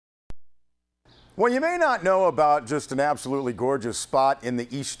Well, you may not know about just an absolutely gorgeous spot in the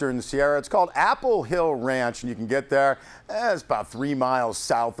Eastern Sierra. It's called Apple Hill Ranch, and you can get there. It's about 3 miles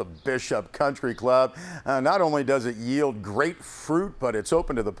south of Bishop Country Club. Not only does it yield great fruit, but it's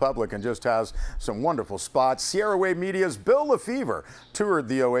open to the public and just has some wonderful spots. Sierra Wave Media's Bill Lefevre toured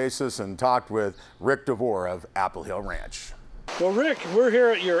the oasis and talked with Rick DeVore of Apple Hill Ranch. Well, Rick, we're here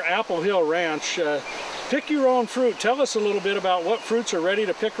at your Apple Hill Ranch. Pick your own fruit. Tell us a little bit about what fruits are ready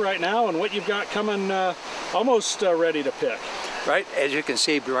to pick right now and what you've got coming almost ready to pick. Right, as you can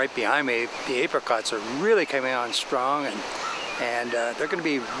see right behind me, the apricots are really coming on strong, and they're going to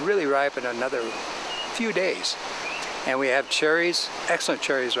be really ripe in another few days. And we have cherries, excellent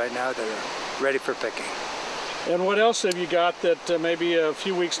cherries right now that are ready for picking. And what else have you got that maybe a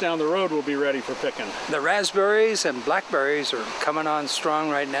few weeks down the road will be ready for picking? The raspberries and blackberries are coming on strong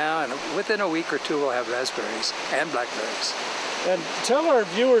right now, and within a week or two we'll have raspberries and blackberries. And tell our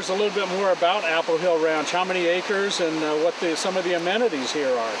viewers a little bit more about Apple Hill Ranch. How many acres and what some of the amenities here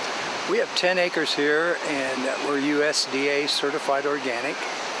are? We have 10 acres here, and we're USDA certified organic.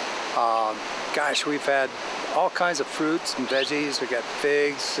 Gosh, we've had all kinds of fruits and veggies. We've got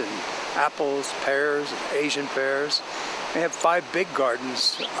figs and apples, pears, Asian pears. We have 5 big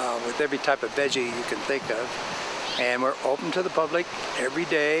gardens with every type of veggie you can think of. And we're open to the public every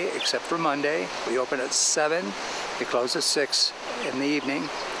day except for Monday. We open at 7, we close at 6 in the evening.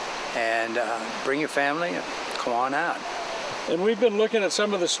 And bring your family and come on out. And we've been looking at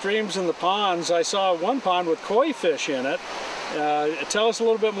some of the streams and the ponds. I saw one pond with koi fish in it. Tell us a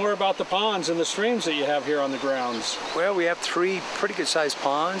little bit more about the ponds and the streams that you have here on the grounds. Well, we have 3 pretty good sized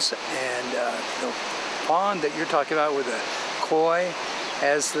ponds, and the pond that you're talking about with the koi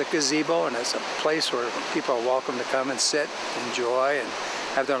has the gazebo, and it's a place where people are welcome to come and sit, enjoy, and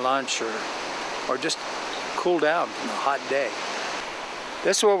have their lunch or just cool down from a hot day.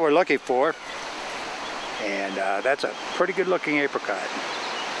 This is what we're looking for, and that's a pretty good looking apricot.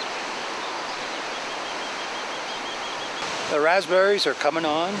 The raspberries are coming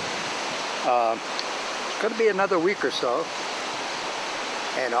on. It's going to be another week or so.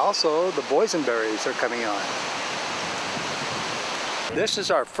 And also the boysenberries are coming on. This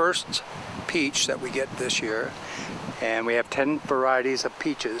is our first peach that we get this year. And we have 10 varieties of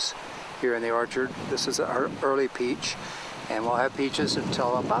peaches here in the orchard. This is our early peach. And we'll have peaches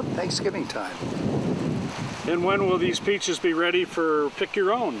until about Thanksgiving time. And when will these peaches be ready for pick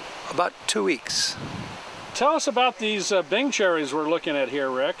your own? About 2 weeks. Tell us about these Bing cherries we're looking at here,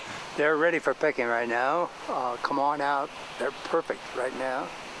 Rick. They're ready for picking right now. Come on out. They're perfect right now.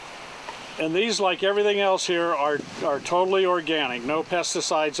 And these, like everything else here, are totally organic. No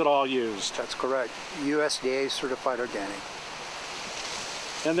pesticides at all used. That's correct. USDA certified organic.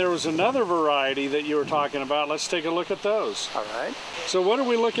 And there was another variety that you were talking about. Let's take a look at those. All right. So what are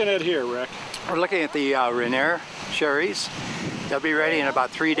we looking at here, Rick? We're looking at the Rainier cherries. They'll be ready in about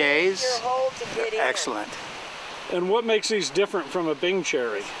 3 days. Excellent. And what makes these different from a Bing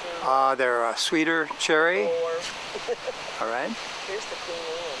cherry? They're a sweeter cherry. All right. Here's the Queen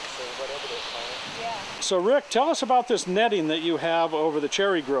Anne, so whatever they call it. Yeah. So Rick, tell us about this netting that you have over the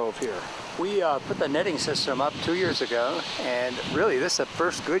cherry grove here. We put the netting system up 2 years ago, and really this is the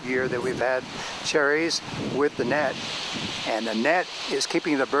first good year that we've had cherries with the net. And the net is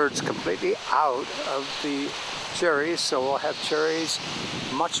keeping the birds completely out of the cherries, so we'll have cherries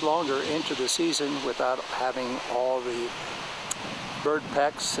much longer into the season without having all the bird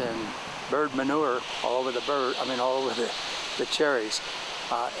pecks and bird manure all over all over the cherries.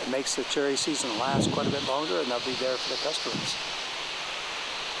 It makes the cherry season last quite a bit longer, and they'll be there for the customers.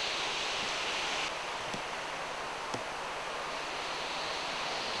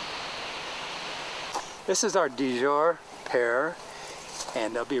 This is our Dijon pear,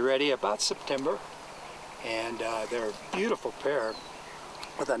 and they'll be ready about September. And they're a beautiful pear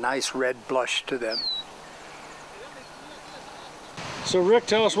with a nice red blush to them. So Rick,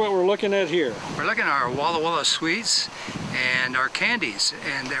 tell us what we're looking at here. We're looking at our Walla Walla sweets and our candies,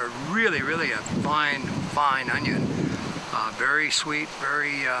 and they're really, really a fine, fine onion. Very sweet,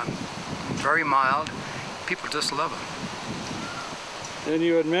 very mild. People just love them. And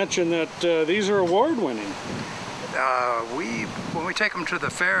you had mentioned that these are award-winning. When we take them to the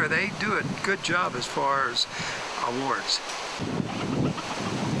fair, they do a good job as far as awards.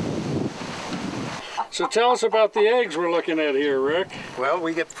 So tell us about the eggs we're looking at here, Rick. Well,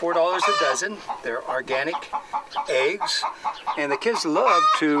 we get $4 a dozen. They're organic eggs, and the kids love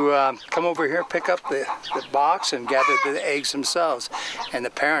to come over here, pick up the box and gather the eggs themselves. And the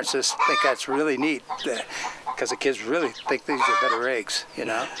parents just think that's really neat, because the kids really think these are better eggs, you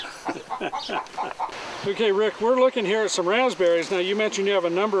know. Okay, Rick, we're looking here at some raspberries. Now, you mentioned you have a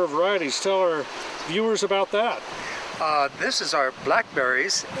number of varieties. Tell our viewers about that. This is our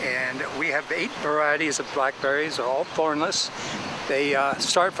blackberries, and we have 8 varieties of blackberries. They're all thornless. They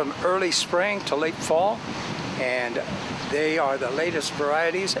start from early spring to late fall, and they are the latest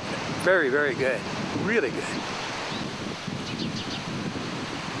varieties. Very, very good. Really good.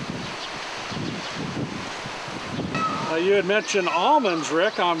 You had mentioned almonds,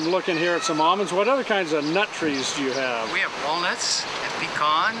 Rick. I'm looking here at some almonds. What other kinds of nut trees do you have? We have walnuts and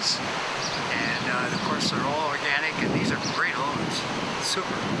pecans, and of course they're all organic, and these are great almonds.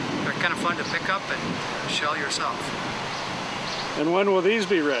 Super. They're kind of fun to pick up and shell yourself. And when will these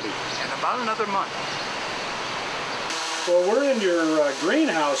be ready? In about another month. Well, we're in your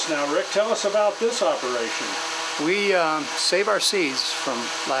greenhouse now, Rick. Tell us about this operation. We save our seeds from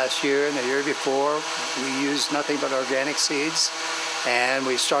last year and the year before. We use nothing but organic seeds, and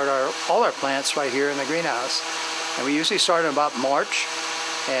we start all our plants right here in the greenhouse. And we usually start in about March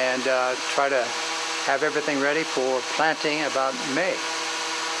and try to have everything ready for planting about May.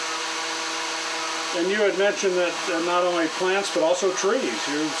 And you had mentioned that not only plants but also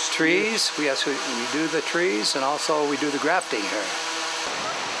trees. Trees, yes, we do the trees, and also we do the grafting here.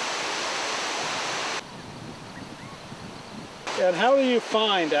 And how do you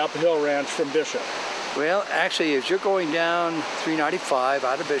find Apple Hill Ranch from Bishop? Well, actually, as you're going down 395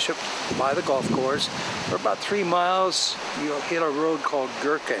 out of Bishop by the golf course, for about 3 miles, you'll hit a road called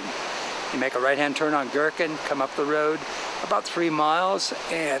Gherkin. You make a right-hand turn on Gherkin, come up the road about 3 miles,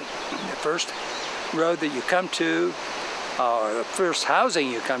 and the first road that you come to, or the first housing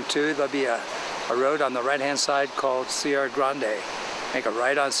you come to, there'll be a road on the right-hand side called Sierra Grande. Make a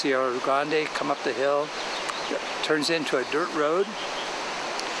right on Sierra Grande, come up the hill, turns into a dirt road,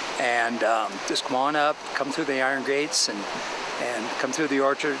 and just come on up, come through the iron gates, and come through the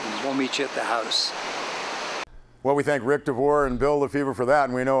orchard, and we'll meet you at the house. Well, we thank Rick DeVore and Bill Lefevre for that,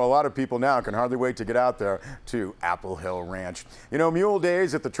 and we know a lot of people now can hardly wait to get out there to Apple Hill Ranch. You know, Mule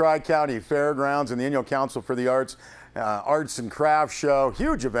Days at the Tri-County Fairgrounds and the Annual Council for the Arts and Crafts Show,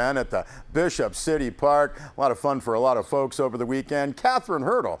 huge event at the Bishop City Park. A lot of fun for a lot of folks over the weekend. Catherine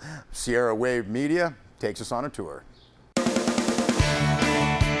Hurdle, Sierra Wave Media, takes us on a tour.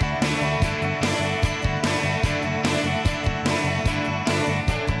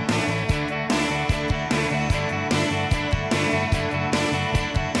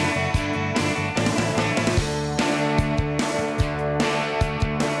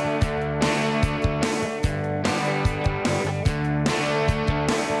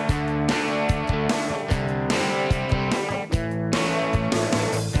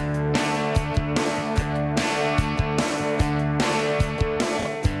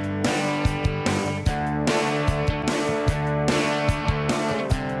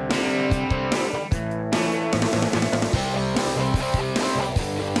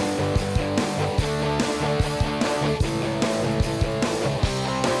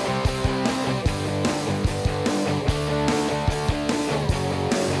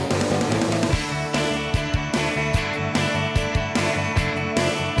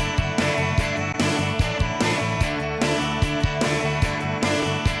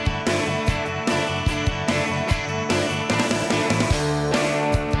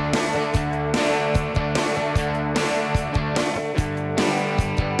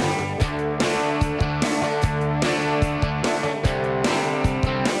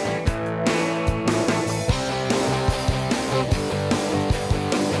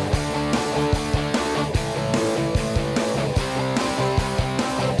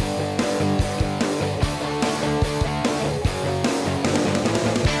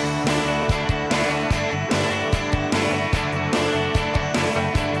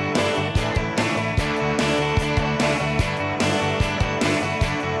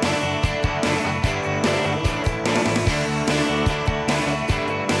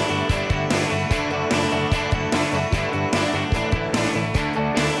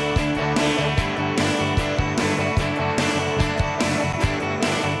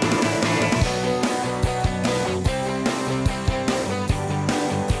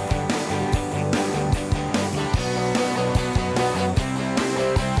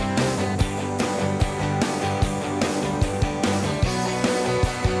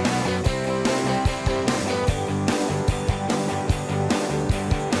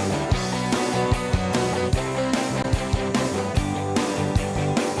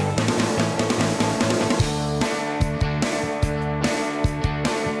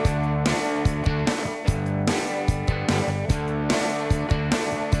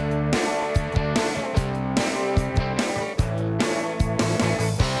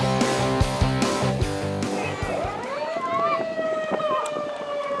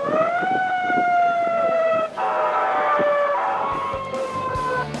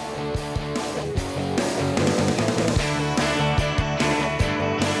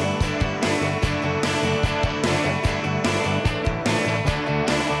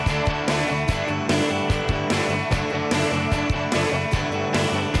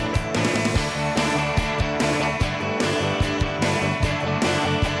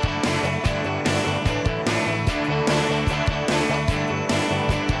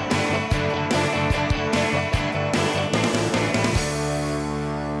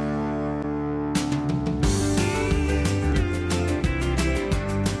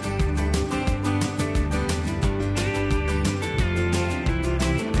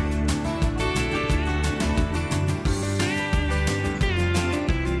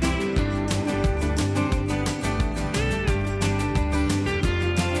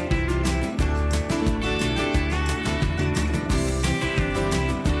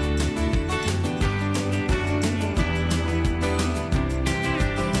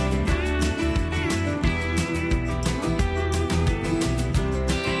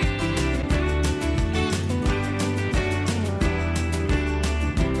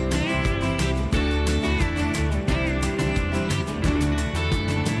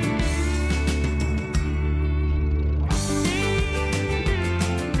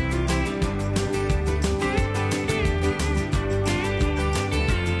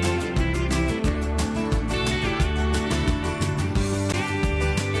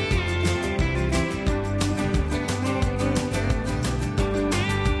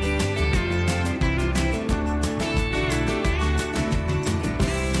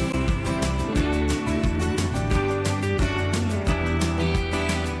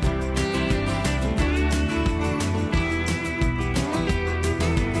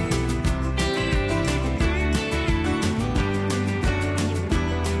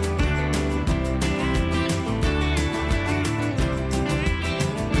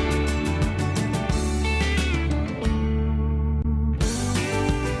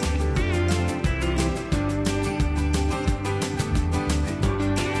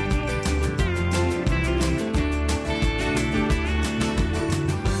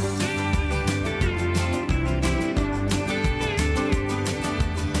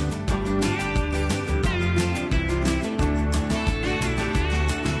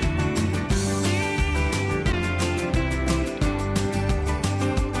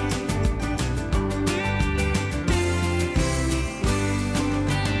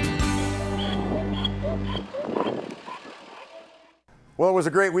 Well, it was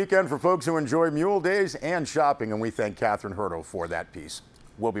a great weekend for folks who enjoy mule days and shopping, and we thank Catherine Hurdle for that piece.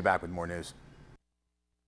 We'll be back with more news.